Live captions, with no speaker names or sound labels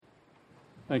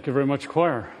Thank you very much,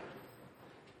 choir.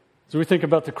 As we think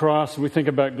about the cross, we think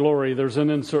about glory, there's an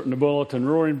insert in the bulletin,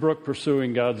 Roaring Brook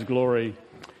Pursuing God's Glory.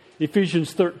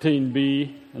 Ephesians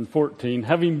 13b and 14,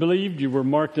 having believed you were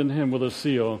marked in him with a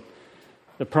seal,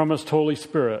 the promised Holy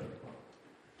Spirit,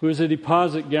 who is a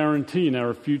deposit guaranteeing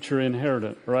our future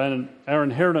inheritance, or our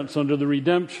inheritance under the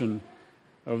redemption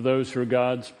of those who are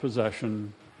God's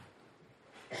possession,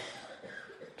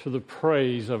 to the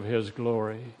praise of his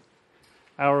glory.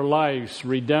 Our life's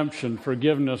redemption,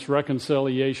 forgiveness,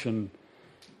 reconciliation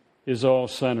is all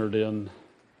centered in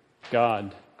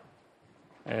God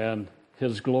and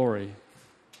his glory.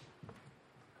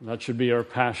 And that should be our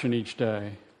passion each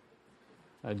day,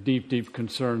 a deep, deep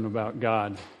concern about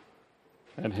God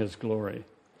and his glory.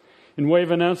 In way of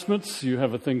announcements, you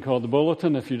have a thing called the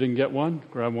bulletin. If you didn't get one,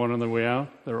 grab one on the way out.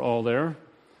 They're all there.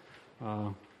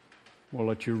 We'll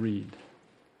let you read.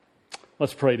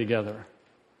 Let's pray together.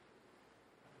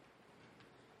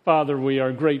 Father, we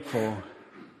are grateful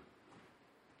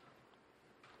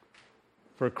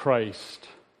for Christ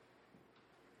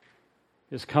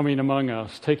is coming among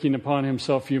us, taking upon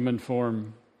himself human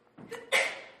form,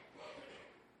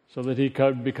 so that he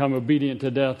could become obedient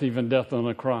to death, even death on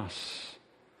a cross.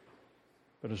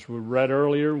 But as we read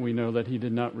earlier, we know that he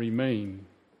did not remain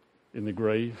in the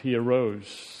grave. He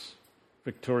arose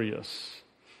victorious.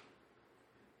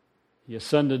 He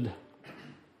ascended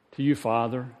to you,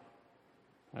 Father,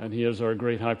 and he is our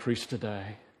great high priest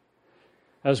today.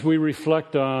 As we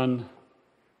reflect on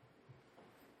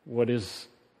what is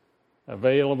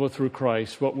available through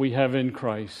Christ, what we have in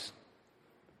Christ,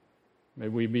 may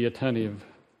we be attentive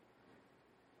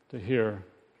to hear,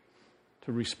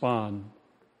 to respond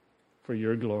for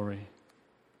your glory.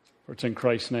 For it's in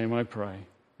Christ's name I pray.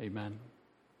 Amen.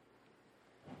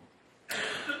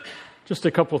 Just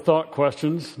a couple thought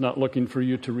questions, not looking for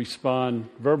you to respond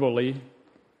verbally.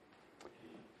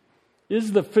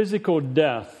 Is the physical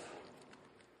death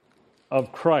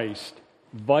of Christ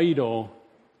vital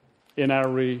in our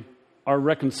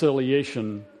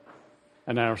reconciliation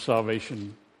and our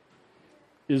salvation?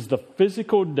 Is the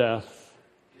physical death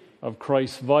of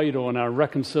Christ vital in our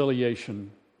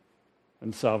reconciliation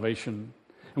and salvation?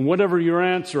 And whatever your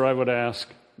answer, I would ask,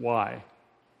 why?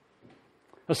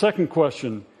 A second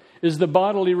question, is the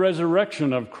bodily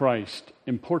resurrection of Christ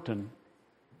important?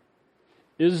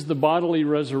 Is the bodily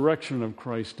resurrection of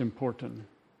Christ important?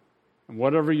 And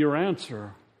whatever your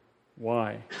answer,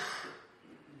 why?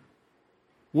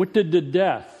 What did the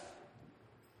death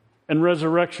and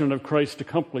resurrection of Christ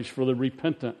accomplish for the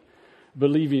repentant,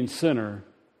 believing sinner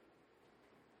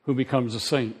who becomes a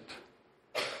saint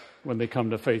when they come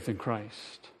to faith in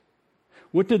Christ?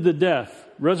 What did the death,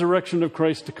 resurrection of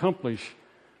Christ accomplish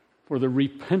for the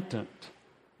repentant,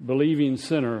 believing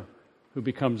sinner who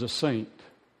becomes a saint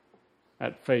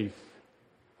at faith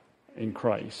in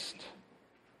Christ?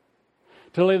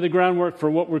 To lay the groundwork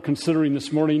for what we're considering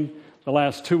this morning, the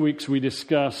last 2 weeks we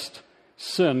discussed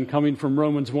sin, coming from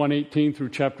Romans 1:18 through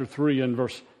chapter 3 and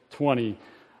verse 20.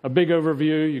 A big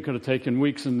overview. You could have taken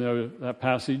weeks in that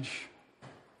passage.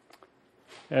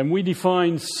 And we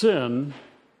define sin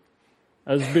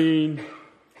as being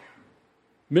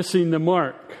missing the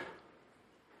mark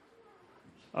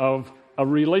of a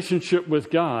relationship with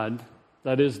God,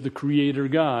 that is the Creator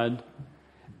God,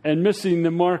 and missing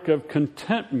the mark of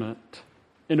contentment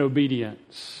in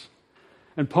obedience.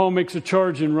 And Paul makes a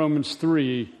charge in Romans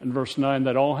 3 and verse 9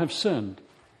 that all have sinned.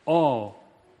 All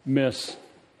miss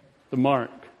the mark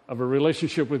of a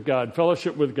relationship with God,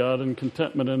 fellowship with God, and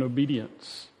contentment and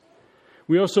obedience.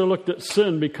 We also looked at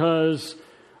sin because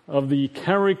of the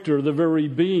character, the very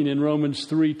being in Romans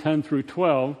 3, 10 through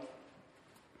 12,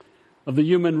 of the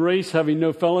human race having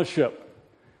no fellowship,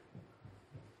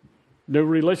 no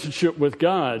relationship with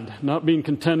God, not being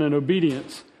content in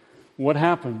obedience. What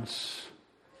happens?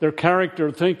 Their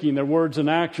character, thinking, their words and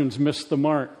actions miss the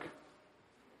mark.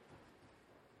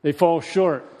 They fall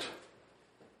short.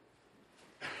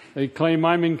 They claim,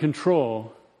 I'm in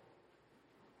control,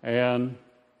 and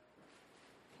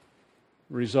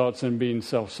results in being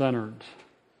self-centered.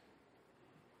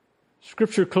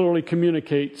 Scripture clearly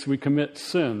communicates we commit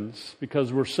sins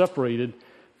because we're separated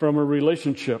from a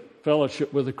relationship,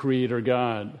 fellowship with the Creator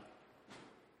God.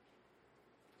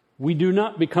 We do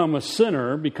not become a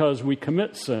sinner because we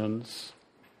commit sins.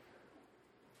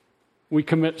 We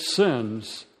commit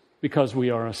sins because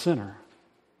we are a sinner.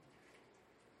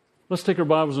 Let's take our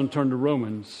Bibles and turn to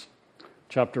Romans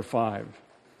chapter 5.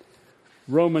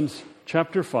 Romans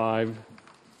chapter 5,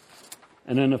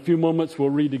 and in a few moments we'll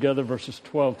read together verses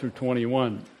 12 through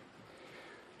 21.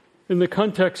 In the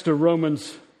context of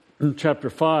Romans chapter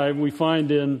 5, we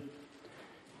find in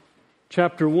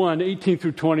Chapter 1, 18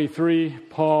 through 23,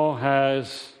 Paul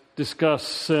has discussed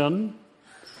sin,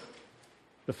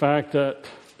 the fact that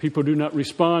people do not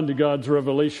respond to God's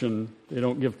revelation. They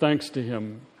don't give thanks to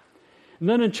Him. And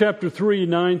then in chapter 3,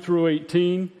 9 through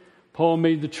 18, Paul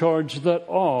made the charge that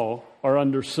all are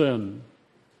under sin.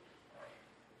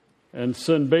 And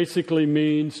sin basically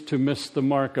means to miss the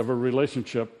mark of a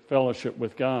relationship, fellowship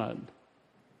with God.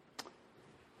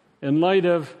 In light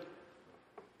of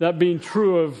that being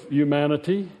true of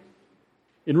humanity,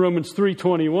 in Romans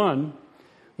 3:21,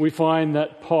 we find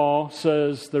that Paul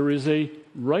says there is a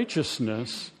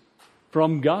righteousness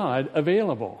from God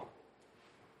available.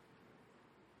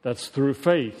 That's through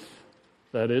faith.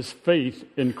 That is faith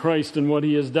in Christ and what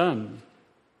He has done.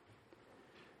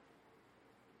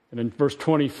 And in verse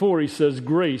 24, he says,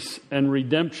 grace and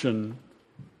redemption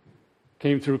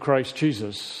came through Christ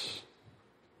Jesus.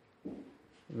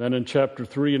 Then in chapter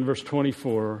 3 and verse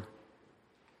 24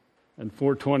 and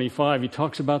 4:25, he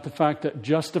talks about the fact that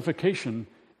justification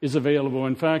is available.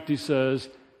 In fact, he says,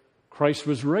 Christ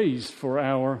was raised for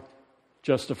our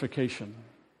justification.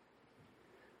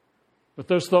 With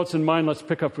those thoughts in mind, let's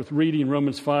pick up with reading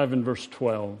Romans 5 and verse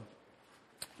 12.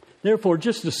 Therefore,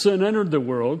 just as sin entered the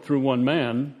world through one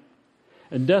man,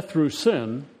 and death through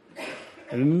sin,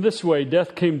 and in this way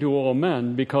death came to all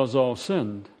men because all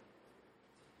sinned.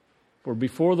 For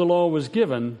before the law was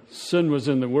given, sin was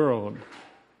in the world.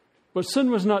 But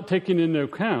sin was not taken into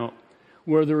account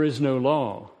where there is no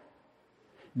law.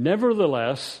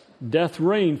 Nevertheless, death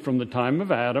reigned from the time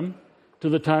of Adam to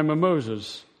the time of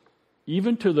Moses,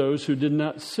 even to those who did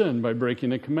not sin by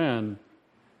breaking a command,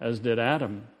 as did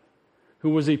Adam, who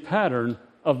was a pattern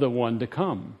of the one to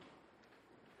come.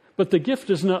 But the gift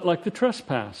is not like the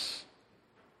trespass.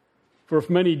 For if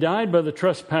many died by the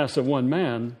trespass of one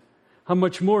man, how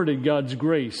much more did God's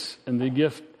grace and the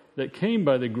gift that came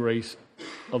by the grace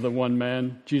of the one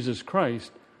man, Jesus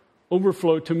Christ,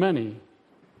 overflow to many?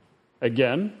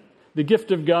 Again, the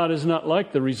gift of God is not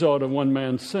like the result of one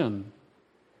man's sin.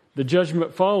 The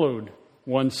judgment followed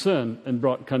one sin and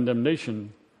brought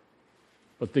condemnation,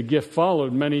 but the gift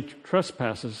followed many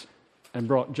trespasses and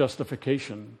brought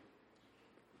justification.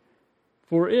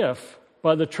 For if,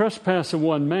 by the trespass of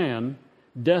one man,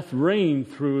 death reigned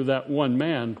through that one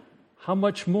man, how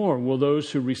much more will those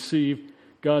who receive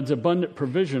God's abundant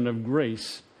provision of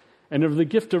grace and of the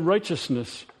gift of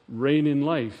righteousness reign in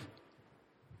life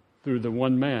through the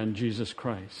one man, Jesus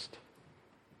Christ?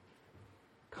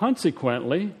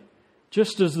 Consequently,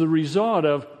 just as the result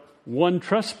of one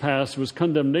trespass was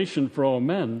condemnation for all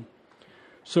men,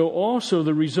 so also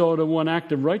the result of one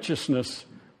act of righteousness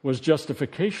was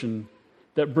justification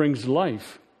that brings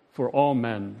life for all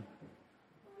men.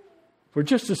 For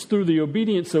just as through the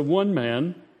obedience of one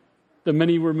man, the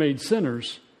many were made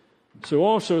sinners, so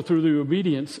also through the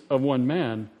obedience of one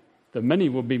man, the many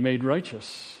will be made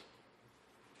righteous.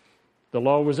 The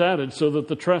law was added so that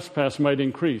the trespass might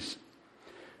increase.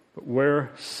 But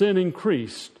where sin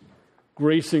increased,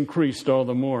 grace increased all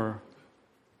the more,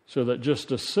 so that just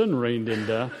as sin reigned in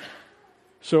death,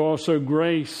 so also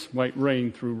grace might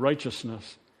reign through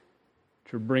righteousness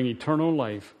to bring eternal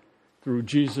life through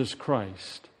Jesus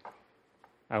Christ,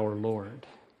 our Lord.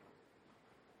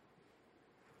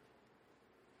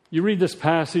 You read this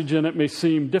passage and it may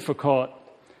seem difficult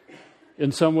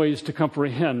in some ways to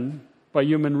comprehend by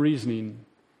human reasoning.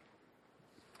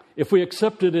 If we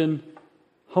accept it in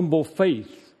humble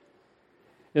faith,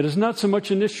 it is not so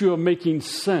much an issue of making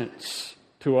sense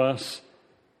to us,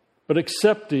 but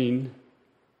accepting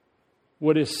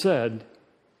what is said,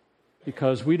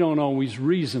 because we don't always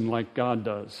reason like God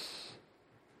does.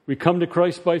 We come to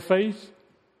Christ by faith.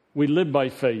 We live by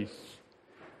faith.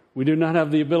 We do not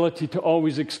have the ability to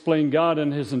always explain God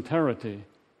in His entirety,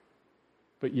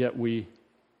 but yet we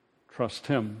trust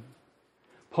Him.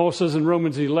 Paul says in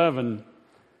Romans 11,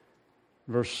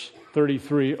 verse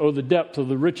 33, "Oh, the depth of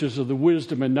the riches of the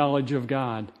wisdom and knowledge of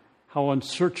God! How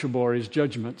unsearchable are His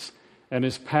judgments and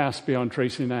His paths beyond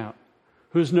tracing out!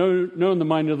 Who has known the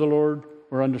mind of the Lord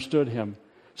or understood Him?"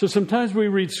 So sometimes we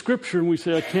read Scripture and we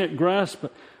say, I can't grasp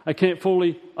it. I can't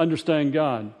fully understand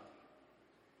God.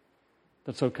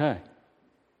 That's okay.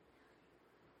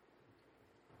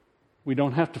 We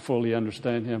don't have to fully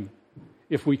understand Him.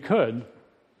 If we could,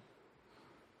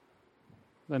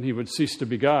 then He would cease to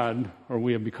be God, or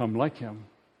we have become like Him.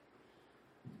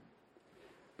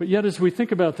 But yet, as we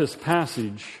think about this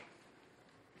passage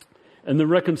and the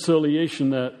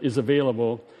reconciliation that is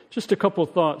available, just a couple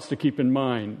thoughts to keep in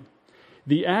mind.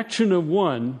 The action of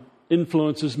one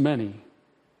influences many.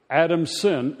 Adam's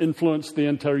sin influenced the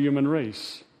entire human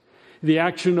race. The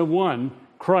action of one,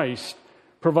 Christ,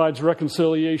 provides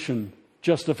reconciliation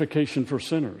justification for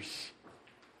sinners.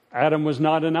 Adam was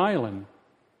not an island.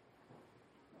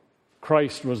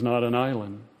 Christ was not an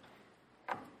island.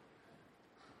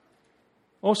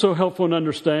 Also helpful in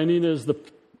understanding is the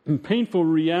painful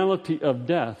reality of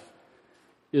death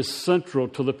is central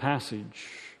to the passage.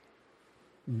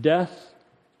 Death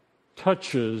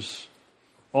touches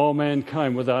all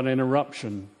mankind without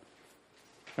interruption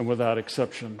and without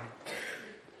exception.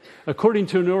 According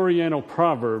to an Oriental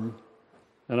proverb,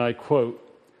 and I quote,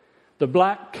 "The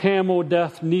black camel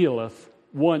death kneeleth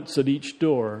once at each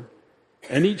door,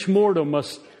 and each mortal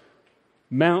must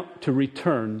mount to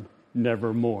return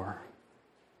nevermore."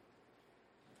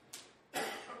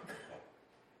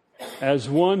 As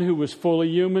one who was fully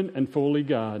human and fully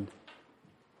God,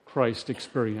 Christ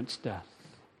experienced death.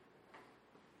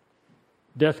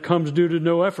 Death comes due to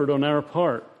no effort on our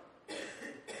part.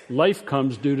 Life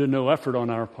comes due to no effort on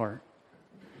our part.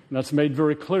 And that's made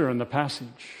very clear in the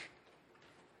passage.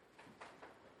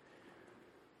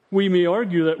 We may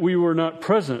argue that we were not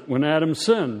present when Adam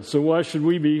sinned, so why should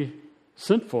we be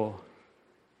sinful?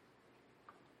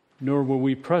 Nor were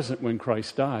we present when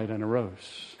Christ died and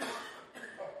arose.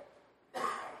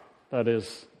 That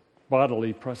is,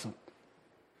 bodily present.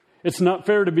 It's not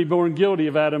fair to be born guilty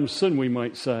of Adam's sin, we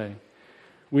might say.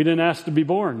 We didn't ask to be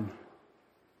born.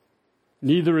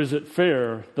 Neither is it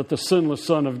fair that the sinless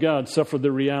Son of God suffered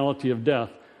the reality of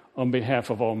death on behalf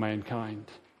of all mankind.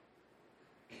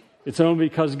 It's only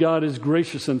because God is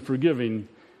gracious and forgiving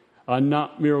and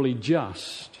not merely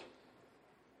just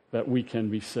that we can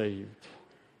be saved.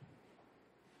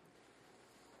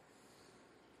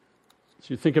 As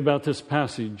you think about this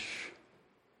passage,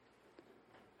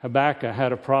 Habakkuk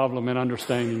had a problem in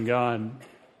understanding God.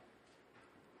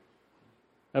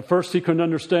 At first, he couldn't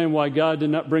understand why God did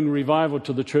not bring revival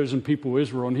to the chosen people of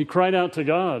Israel. And he cried out to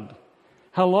God,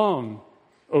 "How long,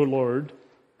 O Lord,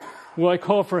 will I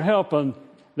call for help and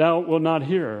thou wilt not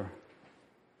hear?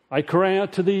 I cry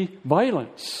out to thee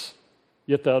violence,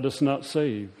 yet thou dost not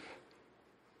save."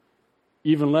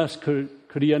 Even less could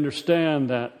he understand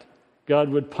that God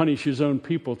would punish his own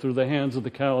people through the hands of the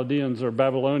Chaldeans or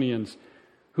Babylonians,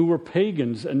 who were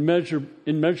pagans and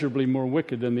immeasurably more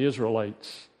wicked than the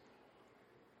Israelites.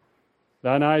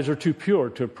 "Thine eyes are too pure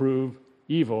to approve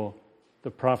evil,"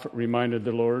 the prophet reminded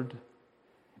the Lord.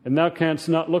 "And thou canst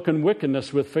not look on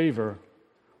wickedness with favor.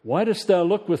 Why dost thou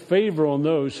look with favor on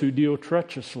those who deal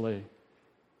treacherously?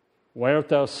 Why art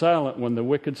thou silent when the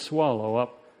wicked swallow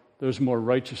up those more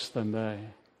righteous than they?"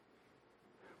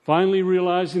 Finally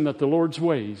realizing that the Lord's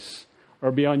ways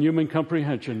are beyond human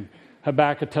comprehension,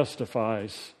 Habakkuk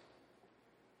testifies,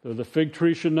 "Though the fig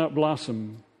tree should not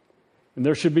blossom, and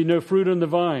there should be no fruit on the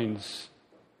vines,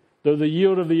 though the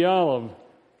yield of the olive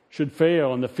should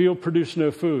fail and the field produce no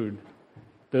food,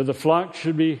 though the flock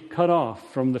should be cut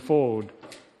off from the fold,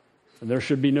 and there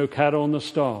should be no cattle in the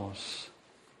stalls,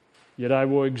 yet I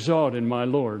will exalt in my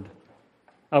Lord.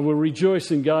 I will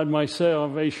rejoice in God my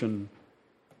salvation.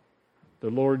 The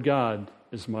Lord God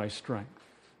is my strength."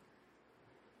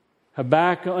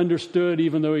 Habakkuk understood,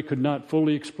 even though he could not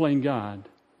fully explain God,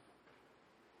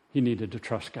 he needed to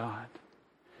trust God.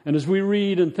 And as we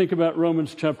read and think about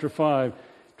Romans chapter 5,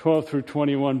 12 through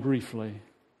 21 briefly,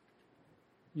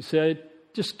 you say, "I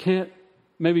just can't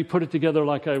maybe put it together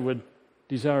like I would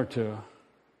desire to."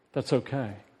 That's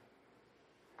okay.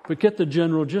 But get the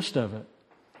general gist of it.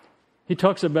 He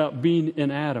talks about being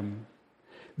in Adam.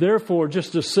 "Therefore,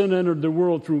 just as sin entered the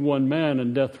world through one man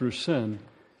and death through sin,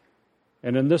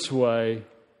 and in this way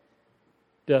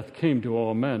death came to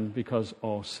all men because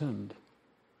all sinned.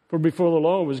 For before the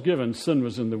law was given, sin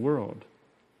was in the world."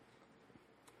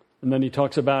 And then he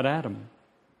talks about Adam.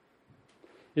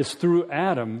 It's through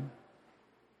Adam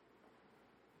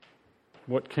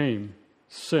what came?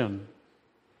 Sin.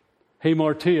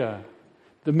 Hamartia,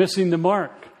 the missing the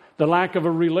mark, the lack of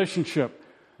a relationship,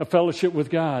 a fellowship with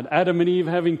God. Adam and Eve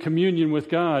having communion with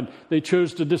God, they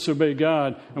chose to disobey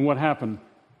God. And what happened?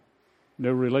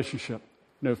 No relationship,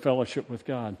 no fellowship with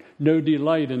God, no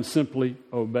delight in simply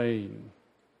obeying.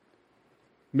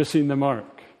 Missing the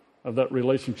mark of that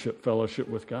relationship, fellowship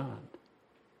with God.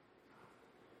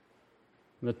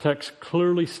 And the text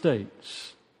clearly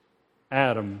states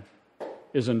Adam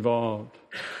is involved.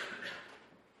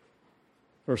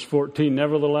 Verse 14,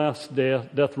 "Nevertheless,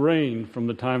 death reigned from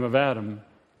the time of Adam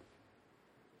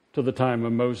to the time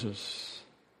of Moses."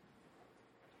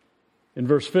 In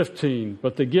verse 15,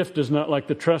 "But the gift is not like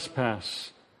the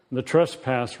trespass." The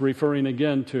trespass referring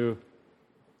again to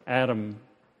Adam.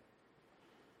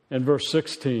 In verse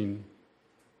 16,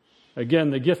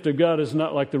 again, "The gift of God is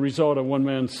not like the result of one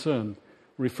man's sin,"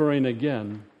 referring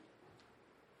again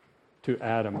to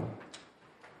Adam.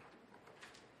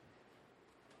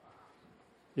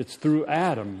 It's through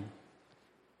Adam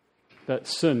that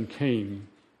sin came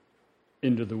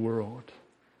into the world.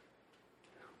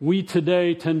 We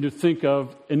today tend to think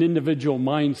of an individual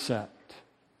mindset.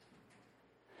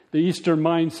 The Eastern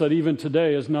mindset, even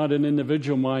today, is not an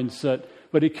individual mindset,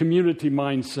 but a community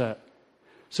mindset.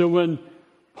 So when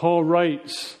Paul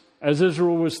writes, as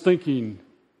Israel was thinking,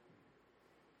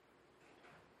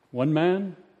 one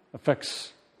man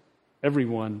affects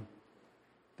everyone,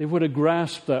 they would have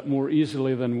grasped that more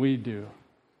easily than we do.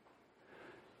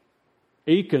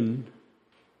 Achan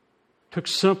took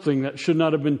something that should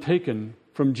not have been taken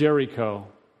from Jericho,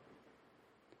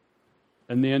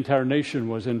 and the entire nation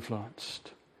was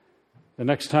influenced. The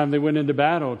next time they went into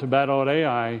battle, to battle at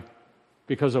Ai,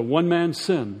 because of one man's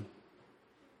sin,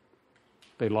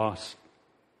 they lost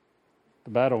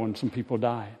the battle and some people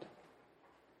died.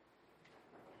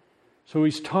 So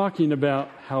he's talking about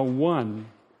how one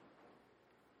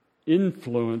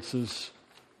influences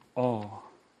all.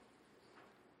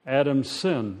 Adam's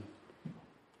sin,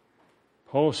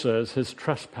 Paul says, his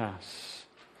trespass.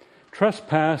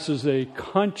 Trespass is a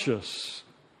conscious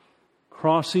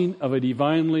crossing of a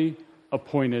divinely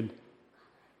appointed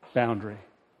boundary.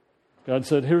 God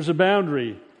said, here's a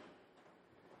boundary.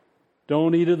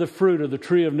 Don't eat of the fruit of the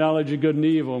tree of knowledge of good and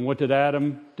evil. And what did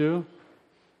Adam do?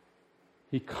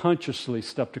 He consciously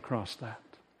stepped across that.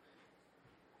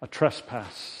 A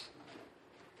trespass.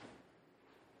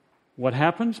 What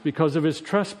happens? Because of his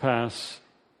trespass,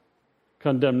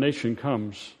 condemnation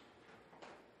comes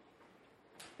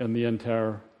in the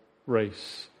entire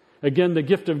race. Again, the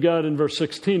gift of God in verse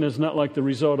 16 is not like the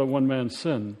result of one man's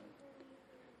sin.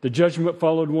 The judgment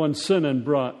followed one sin and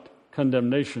brought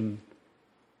condemnation,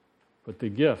 but the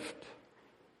gift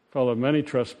followed many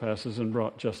trespasses and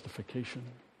brought justification.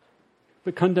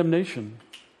 But condemnation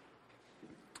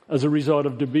as a result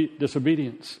of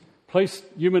disobedience.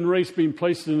 Human race being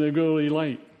placed in the glory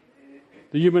light.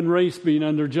 The human race being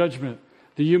under judgment.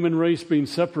 The human race being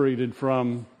separated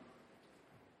from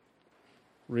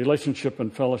relationship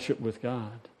and fellowship with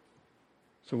God.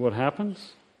 So what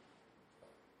happens?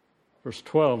 Verse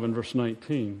 12 and verse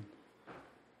 19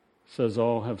 says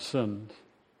all have sinned.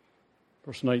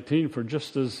 Verse 19, for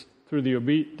just as through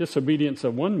the disobedience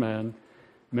of one man,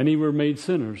 many were made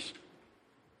sinners,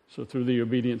 so through the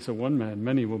obedience of one man,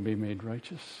 many will be made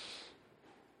righteous.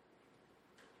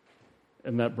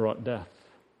 And that brought death.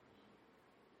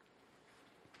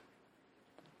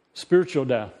 Spiritual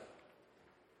death.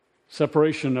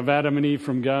 Separation of Adam and Eve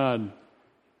from God.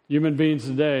 Human beings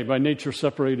today, by nature,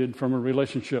 separated from a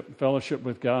relationship, fellowship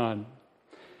with God.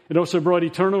 It also brought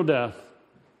eternal death.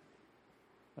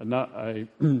 A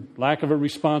lack of a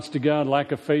response to God,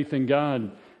 lack of faith in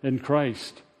God, in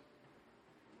Christ.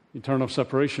 Eternal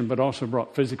separation, but also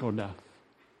brought physical death,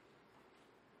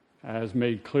 as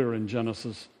made clear in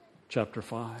Genesis chapter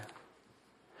 5.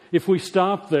 If we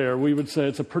stop there, we would say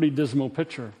it's a pretty dismal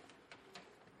picture.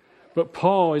 But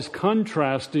Paul is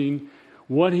contrasting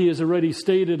what he has already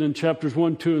stated in chapters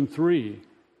 1, 2, and 3.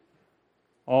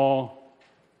 All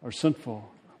are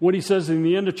sinful. What he says in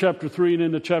the end of chapter 3 and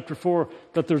into chapter 4,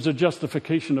 that there's a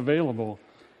justification available.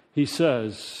 He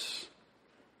says,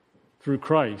 through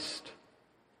Christ,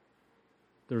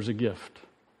 there's a gift.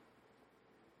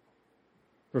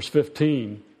 Verse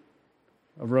 15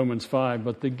 of Romans 5,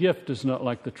 but the gift is not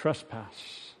like the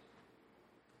trespass.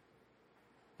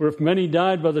 For if many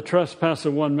died by the trespass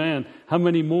of one man, how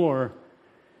many more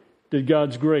did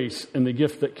God's grace and the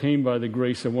gift that came by the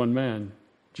grace of one man,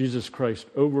 Jesus Christ,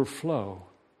 overflow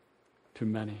to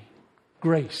many?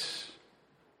 Grace.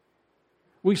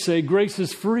 We say grace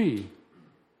is free.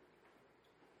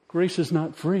 Grace is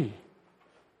not free.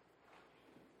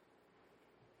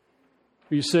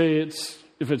 You say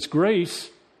if it's grace,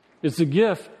 it's a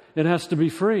gift, it has to be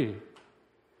free.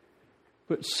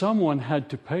 But someone had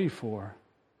to pay for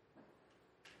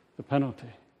the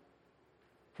penalty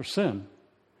for sin.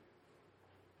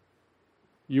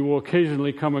 You will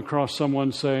occasionally come across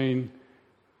someone saying,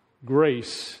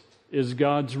 grace is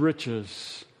God's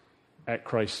riches at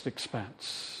Christ's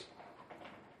expense.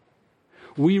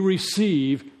 We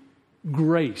receive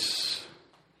grace.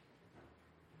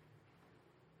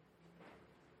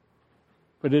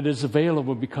 But it is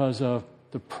available because of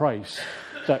the price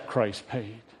that Christ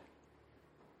paid.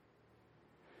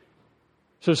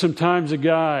 So sometimes a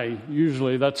guy,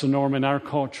 usually that's the norm in our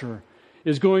culture,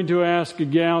 is going to ask a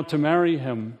gal to marry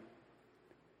him.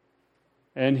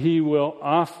 And he will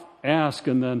ask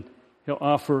and then he'll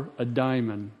offer a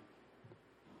diamond.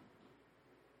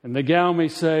 And the gal may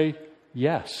say,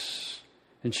 yes.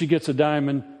 And she gets a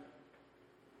diamond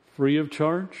free of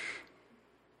charge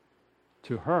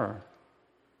to her.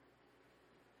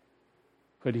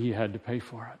 but he had to pay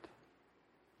for it.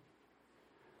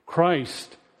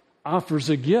 Christ offers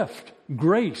a gift,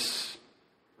 grace,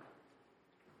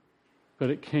 but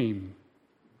it came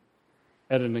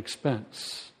at an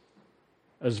expense,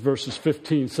 as verses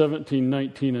 15, 17,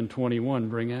 19, and 21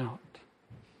 bring out.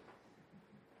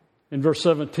 In verse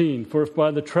 17, for if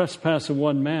by the trespass of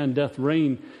one man death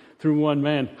reigned through one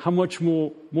man, how much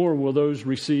more will those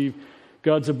receive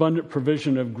God's abundant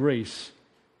provision of grace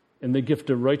and the gift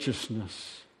of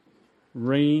righteousness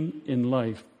reign in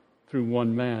life through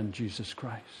one man, Jesus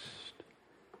Christ?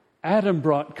 Adam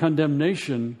brought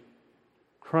condemnation.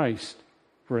 Christ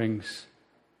brings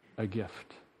a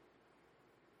gift.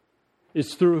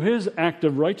 It's through his act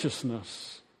of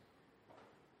righteousness,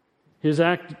 his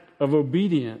act of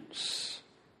obedience,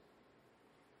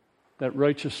 that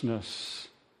righteousness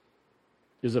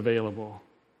is available.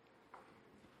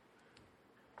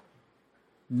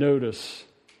 Notice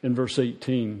in verse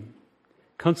 18,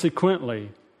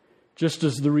 consequently, just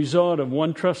as the result of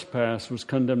one trespass was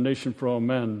condemnation for all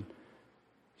men,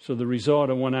 so the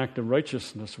result of one act of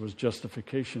righteousness was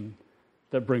justification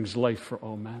that brings life for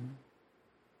all men.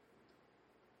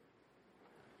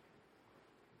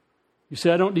 You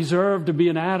say, I don't deserve to be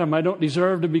an Adam. I don't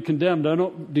deserve to be condemned. I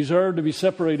don't deserve to be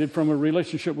separated from a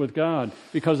relationship with God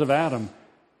because of Adam.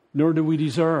 Nor do we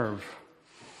deserve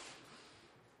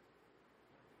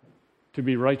to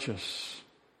be righteous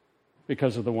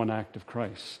because of the one act of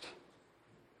Christ.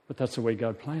 But that's the way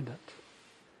God planned it.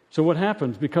 So what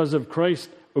happens? Because of Christ's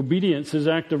obedience, his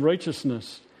act of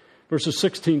righteousness, verses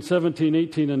 16, 17,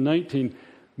 18, and 19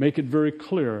 make it very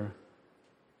clear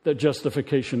that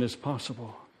justification is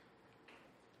possible.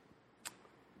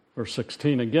 Verse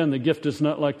 16, again, the gift is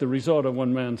not like the result of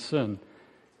one man's sin.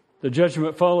 The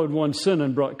judgment followed one sin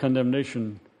and brought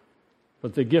condemnation,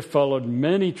 but the gift followed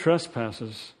many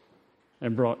trespasses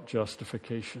and brought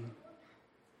justification.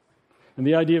 And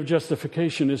the idea of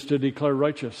justification is to declare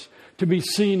righteous, to be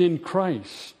seen in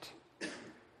Christ,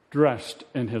 dressed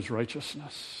in his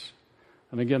righteousness.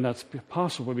 And again, that's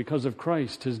possible because of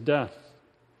Christ, his death,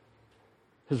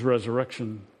 his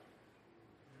resurrection.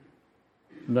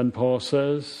 And then Paul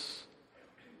says,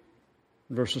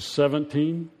 in verses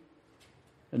 17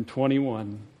 and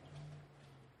 21,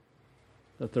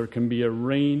 that there can be a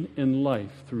reign in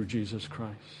life through Jesus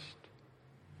Christ.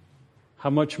 How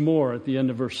much more, at the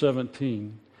end of verse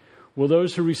 17, will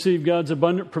those who receive God's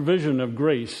abundant provision of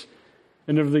grace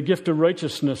and of the gift of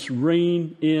righteousness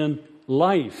reign in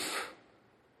life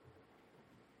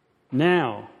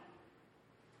now,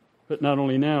 but not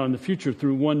only now, in the future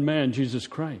through one man, Jesus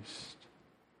Christ.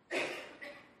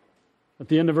 At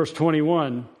the end of verse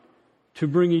 21, to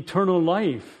bring eternal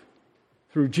life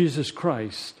through Jesus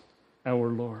Christ, our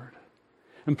Lord.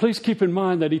 And please keep in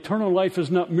mind that eternal life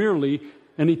is not merely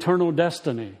an eternal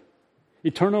destiny.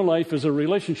 Eternal life is a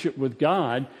relationship with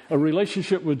God, a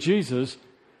relationship with Jesus,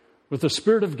 with the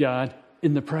Spirit of God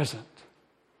in the present.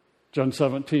 John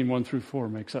 17, 1 through 4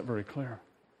 makes that very clear.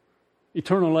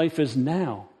 Eternal life is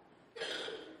now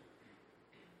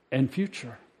and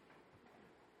future.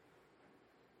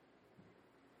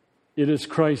 It is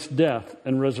Christ's death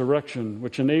and resurrection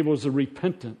which enables a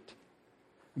repentant,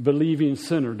 believing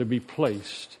sinner to be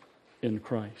placed in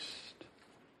Christ.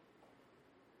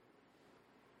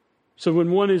 So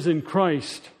when one is in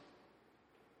Christ,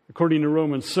 according to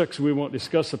Romans 6, we won't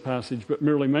discuss the passage, but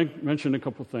merely mention a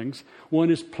couple things.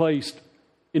 One is placed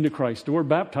into Christ. The word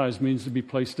baptized means to be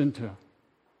placed into.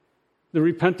 The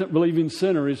repentant, believing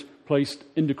sinner is placed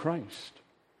into Christ.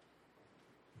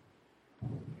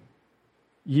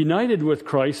 United with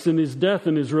Christ in his death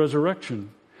and his resurrection.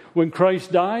 When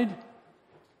Christ died,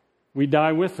 we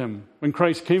die with him. When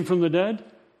Christ came from the dead,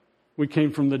 we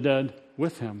came from the dead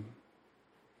with him.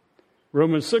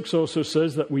 Romans 6 also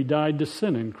says that we died to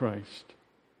sin in Christ.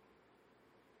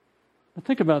 Now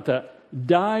think about that.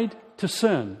 Died to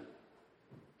sin.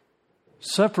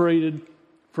 Separated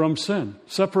from sin.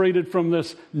 Separated from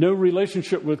this no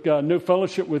relationship with God, no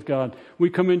fellowship with God. We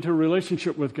come into a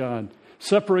relationship with God.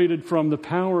 Separated from the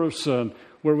power of sin,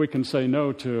 where we can say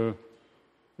no to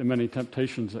the many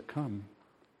temptations that come.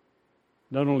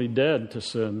 Not only dead to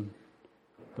sin,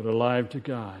 but alive to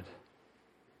God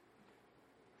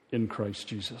in Christ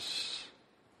Jesus.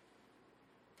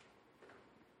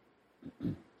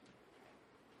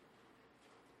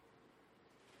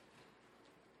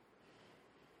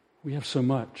 We have so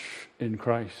much in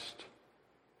Christ.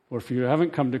 Or if you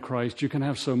haven't come to Christ, you can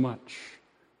have so much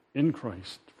in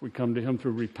Christ. We come to him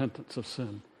through repentance of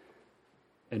sin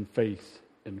and faith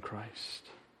in Christ.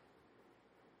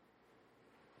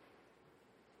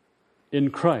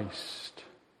 In Christ,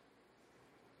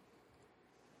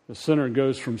 the sinner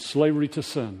goes from slavery to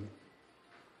sin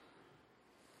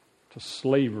to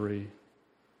slavery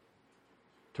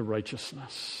to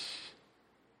righteousness.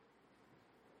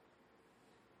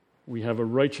 We have a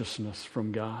righteousness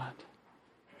from God.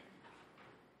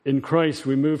 In Christ,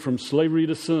 we move from slavery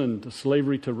to sin to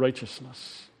slavery to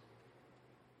righteousness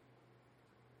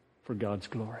for God's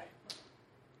glory.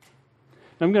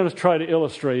 I'm going to try to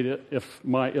illustrate it if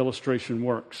my illustration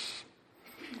works.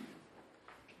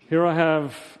 Here I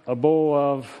have a bowl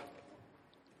of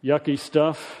yucky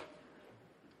stuff.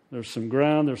 There's some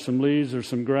ground, there's some leaves, there's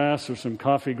some grass, there's some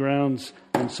coffee grounds,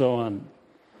 and so on.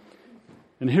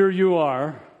 And here you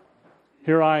are.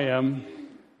 Here I am.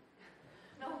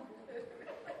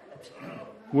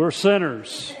 We're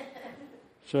sinners.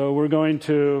 So we're going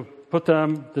to put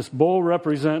them, this bowl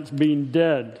represents being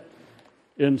dead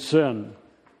in sin.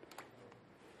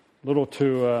 A little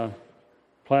too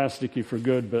plasticky for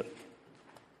good, but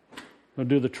it'll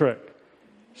do the trick.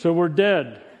 So we're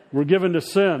dead. We're given to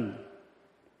sin.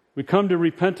 We come to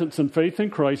repentance and faith in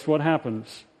Christ. What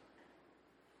happens?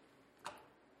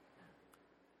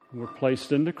 We're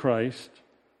placed into Christ.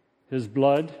 His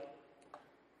blood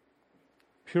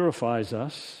purifies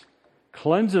us,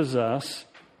 cleanses us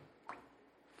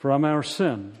from our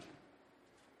sin.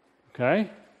 Okay?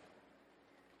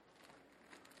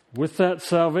 With that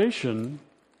salvation,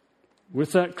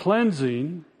 with that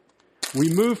cleansing,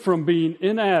 we move from being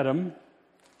in Adam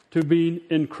to being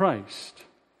in Christ.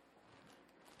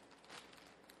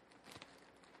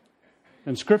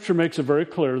 And Scripture makes it very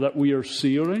clear that we are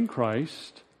sealed in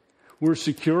Christ. We're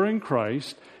secure in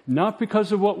Christ, not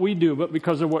because of what we do, but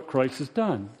because of what Christ has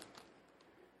done.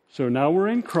 So now we're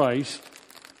in Christ,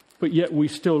 but yet we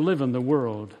still live in the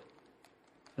world.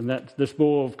 And that this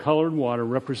bowl of colored water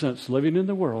represents living in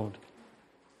the world,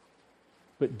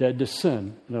 but dead to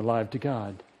sin and alive to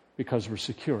God because we're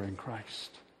secure in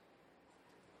Christ.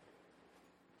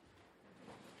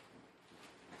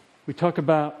 We talk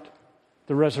about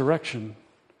the resurrection.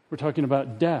 We're talking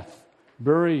about death,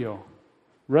 burial,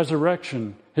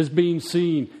 resurrection, His being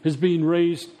seen, His being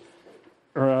raised,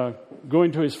 or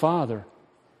going to His Father,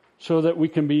 so that we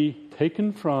can be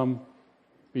taken from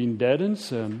being dead in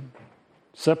sin,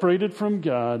 separated from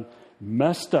God,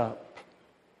 messed up,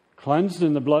 cleansed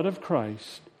in the blood of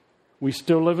Christ. We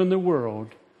still live in the world,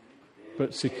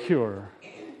 but secure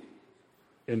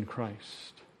in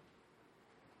Christ.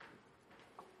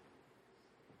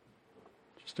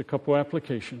 Just a couple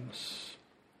applications.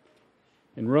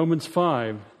 In Romans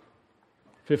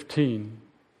 5:15,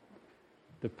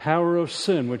 the power of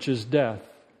sin, which is death,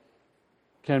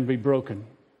 can be broken.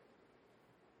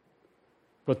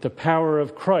 But the power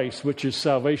of Christ, which is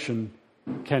salvation,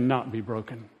 cannot be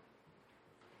broken.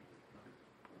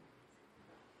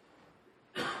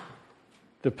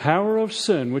 The power of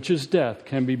sin, which is death,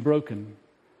 can be broken.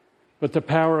 But the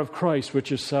power of Christ,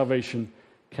 which is salvation,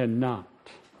 cannot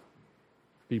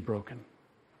be broken.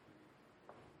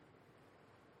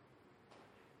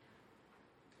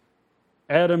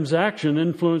 Adam's action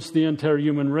influenced the entire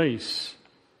human race.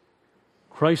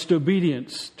 Christ's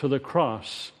obedience to the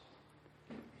cross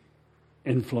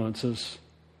influences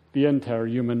the entire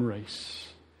human race.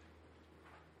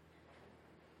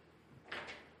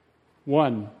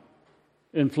 One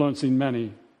influencing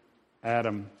many,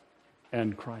 Adam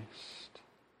and Christ.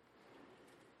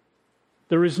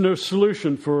 There is no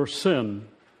solution for sin,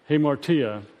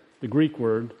 hamartia, the Greek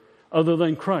word, other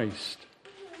than Christ.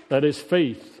 That is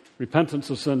faith, repentance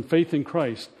of sin, faith in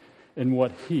Christ and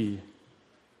what He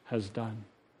has done.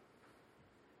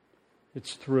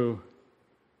 It's through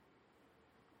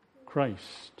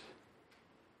Christ.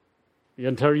 The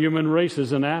entire human race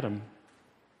is in Adam.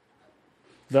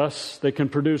 Thus, they can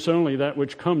produce only that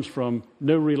which comes from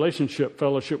no relationship,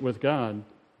 fellowship with God.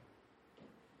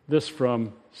 Thus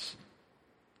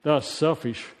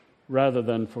selfish rather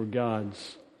than for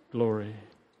God's glory.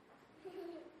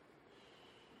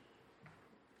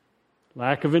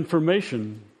 Lack of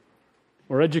information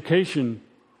or education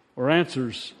or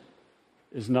answers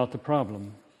is not the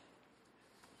problem.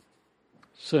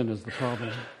 Sin is the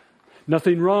problem.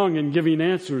 Nothing wrong in giving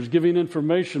answers, giving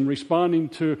information, responding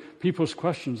to people's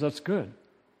questions. That's good.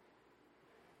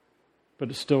 But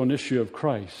it's still an issue of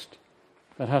Christ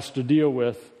that has to deal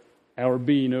with our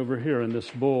being over here in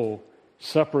this bowl,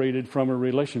 separated from a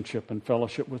relationship and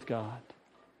fellowship with God.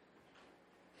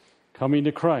 Coming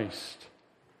to Christ,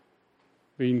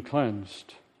 being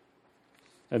cleansed,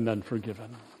 and then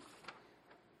forgiven.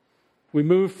 We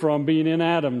move from being in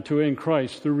Adam to in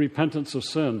Christ through repentance of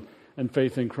sin and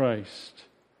faith in Christ.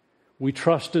 We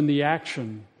trust in the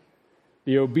action,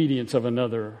 the obedience of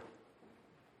another.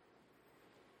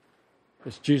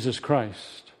 It's Jesus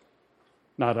Christ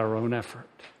not our own effort.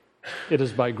 It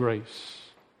is by grace.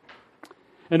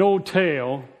 An old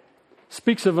tale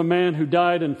speaks of a man who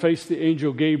died and faced the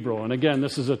angel Gabriel. And again,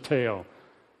 this is a tale.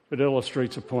 It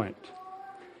illustrates a point.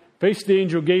 Faced the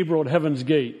angel Gabriel at heaven's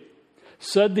gate.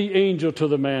 Said the angel to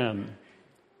the man,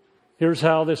 here's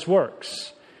how this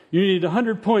works. You need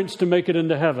 100 points to make it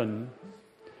into heaven.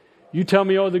 You tell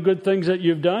me all the good things that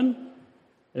you've done,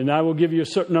 and I will give you a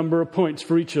certain number of points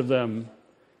for each of them.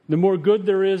 The more good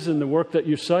there is in the work that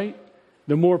you cite,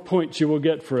 the more points you will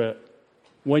get for it.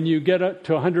 When you get up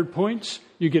to 100 points,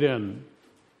 you get in.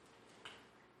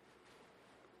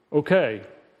 Okay,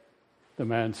 the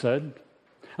man said.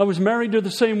 I was married to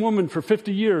the same woman for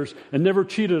 50 years and never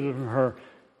cheated on her,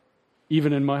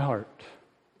 even in my heart.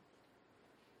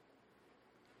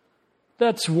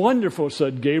 That's wonderful,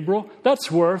 said Gabriel. That's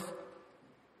worth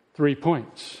 3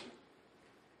 points.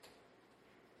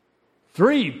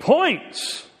 3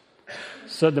 points,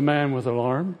 said the man with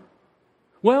alarm.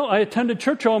 Well, I attended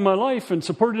church all my life and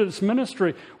supported its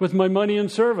ministry with my money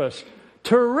and service.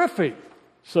 Terrific,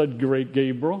 said great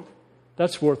Gabriel.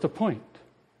 That's worth a point.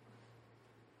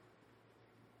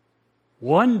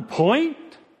 1 point?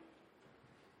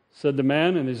 Said the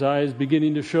man, and his eyes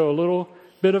beginning to show a little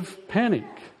bit of panic.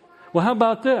 Well, how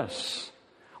about this?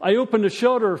 I opened a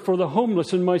shelter for the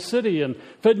homeless in my city and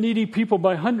fed needy people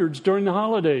by hundreds during the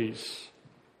holidays.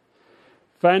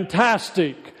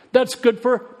 Fantastic. That's good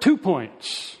for 2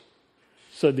 points,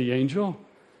 said the angel.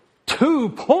 2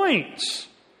 points,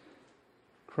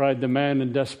 cried the man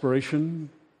in desperation.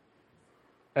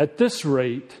 At this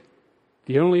rate,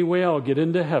 the only way I'll get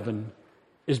into heaven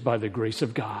is by the grace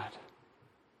of God.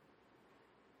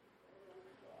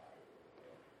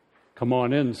 Come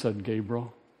on in, said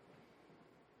Gabriel.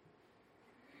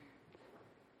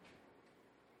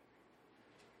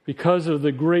 Because of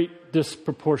the great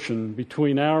disproportion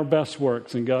between our best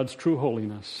works and God's true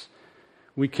holiness,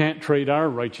 we can't trade our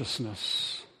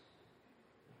righteousness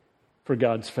for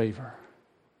God's favor.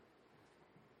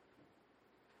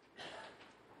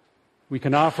 We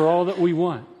can offer all that we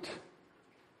want,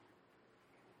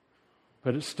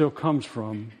 but it still comes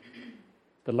from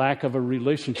the lack of a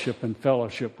relationship and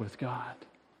fellowship with God.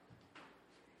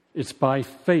 It's by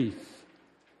faith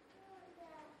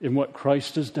in what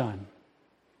Christ has done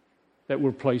that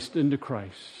we're placed into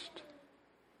Christ.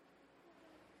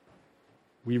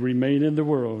 We remain in the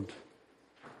world,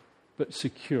 but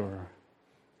secure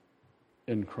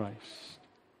in Christ.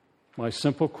 My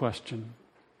simple question,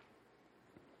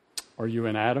 are you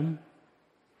in Adam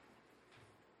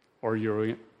or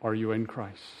are you in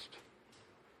Christ?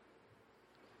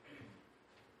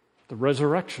 The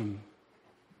resurrection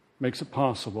makes it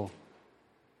possible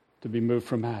to be moved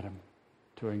from Adam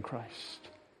to in Christ.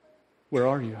 Where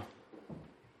are you?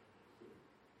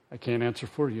 I can't answer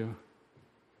for you,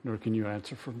 nor can you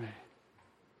answer for me.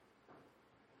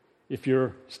 If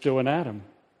you're still in Adam,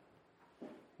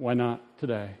 why not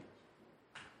today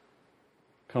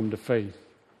come to faith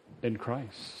in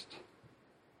Christ?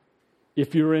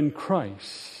 If you're in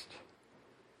Christ,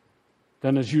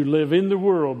 then as you live in the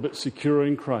world but secure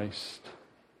in Christ,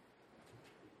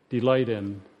 delight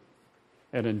in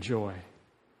and enjoy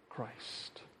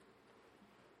Christ.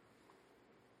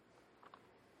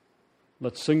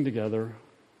 Let's sing together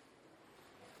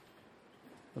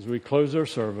as we close our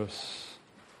service,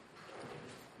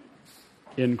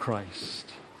 In Christ.